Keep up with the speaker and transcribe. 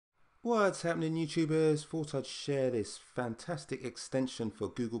What's happening, YouTubers? Thought I'd share this fantastic extension for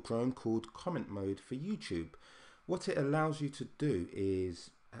Google Chrome called Comment Mode for YouTube. What it allows you to do is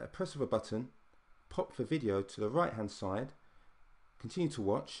press of a button, pop the video to the right hand side, continue to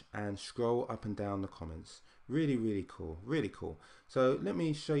watch and scroll up and down the comments. Really cool, really cool. So let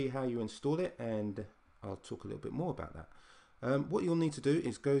me show you how you install it and I'll talk a little bit more about that. What you'll need to do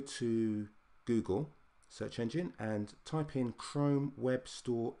is go to Google search engine and type in Chrome Web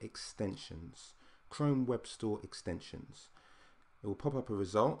Store extensions. Chrome Web Store extensions. It will pop up a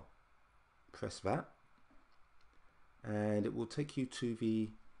result. Press that and it will take you to the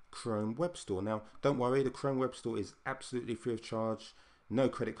Chrome Web Store. Now don't worry, the Chrome Web Store is absolutely free of charge, no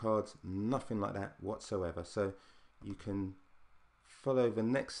credit cards, nothing like that whatsoever. So you can follow the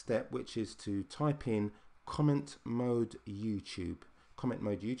next step, which is to type in Comment Mode YouTube. Comment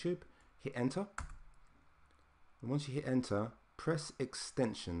Mode YouTube, hit enter. And once you hit enter, press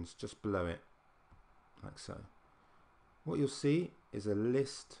extensions just below it, like so. What you'll see is a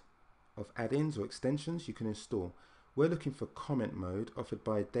list of add-ins or extensions you can install. We're looking for comment mode offered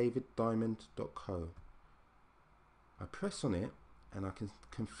by daviddiamond.co. I press on it and I can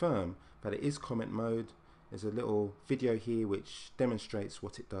confirm that it is comment mode. There's a little video here which demonstrates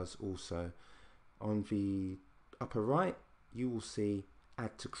what it does also. On the upper right you will see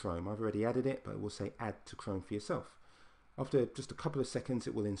add to Chrome. I've already added it, but it will say add to Chrome for yourself. After just a couple of seconds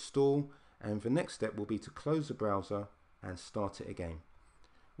it will install, and the next step will be to close the browser and start it again.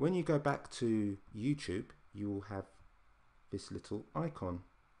 When you go back to YouTube, you will have this little icon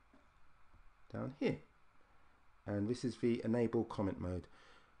down here, and this is the enable comment mode.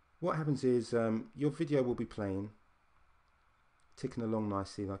 What happens is your video will be playing, ticking along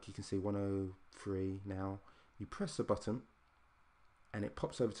nicely, like you can see 103 now. You press the button and it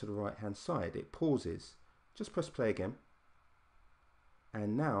pops over to the right hand side. It pauses. Just press play again,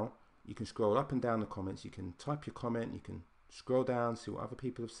 and now you can scroll up and down the comments. You can type your comment, you can scroll down, see what other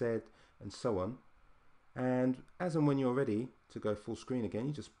people have said, and so on. And as and when you're ready to go full screen again,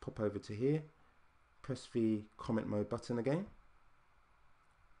 you just pop over to here, press the comment mode button again,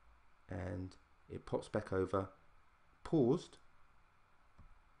 and it pops back over, paused,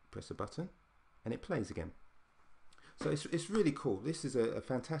 press a button, and it plays again. So it's really cool. This is a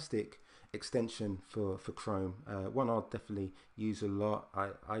fantastic extension for Chrome. One I'll definitely use a lot.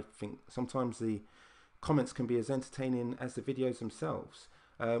 I think sometimes the comments can be as entertaining as the videos themselves.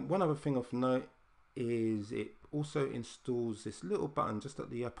 One other thing of note is it also installs this little button just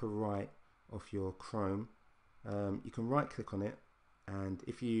at the upper right of your Chrome. You can right click on it, and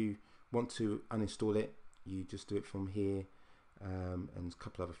if you want to uninstall it, you just do it from here. And a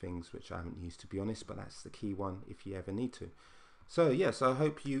couple other things which I haven't used, to be honest, but that's the key one if you ever need to. So yes, I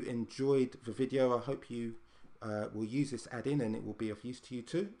hope you enjoyed the video. I hope you will use this add-in and it will be of use to you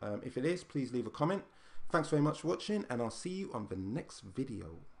too. If it is, please leave a comment. Thanks very much for watching, and I'll see you on the next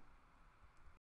video.